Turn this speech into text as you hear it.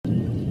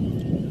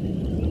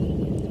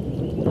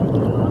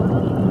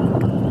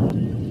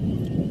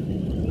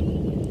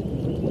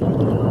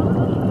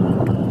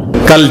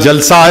कल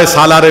जलसा है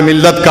सालार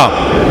मिल्लत का,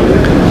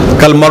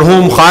 कल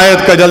मरहूम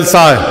कायद का जलसा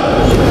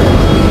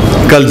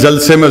है। कल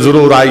जलसे में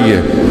ज़रूर आइए।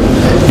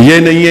 ये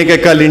नहीं है कि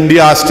कल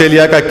इंडिया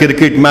ऑस्ट्रेलिया का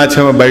क्रिकेट मैच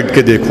है मैं बैठ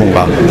के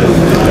देखूंगा।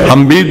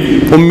 हम भी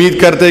उम्मीद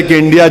करते हैं कि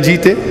इंडिया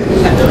जीते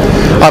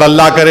और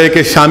अल्लाह करे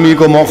कि शामी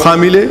को मौका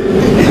मिले,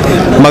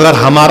 मगर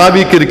हमारा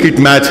भी क्रिकेट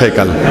मैच है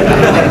कल।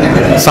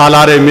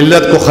 सालार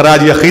मिल्लत को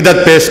खराज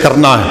अकीदत पेश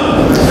करना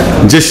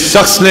है। जिस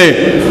शख्स ने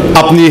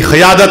अपनी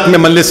क़यादत में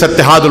मजलिस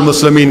इत्तेहादुल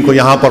मुस्लिमीन को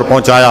यहाँ पर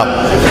पहुँचाया,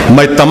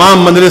 मैं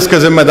तमाम मजलिस के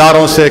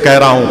ज़िम्मेदारों से कह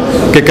रहा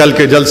हूँ कि कल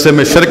के जलसे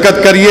में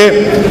शिरकत करिए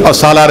और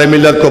सालार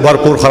मिल्लत को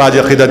भरपूर खराज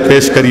अकीदत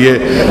पेश करिए।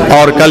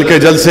 और कल के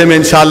जलसे में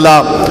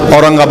इंशाअल्लाह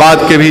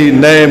औरंगाबाद के भी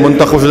नए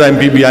मुंतखब शुदा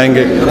MP भी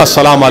आएंगे।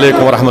 अस्सलामु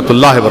अलैकुम व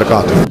रहमतुल्लाहि व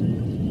बरकातुहू।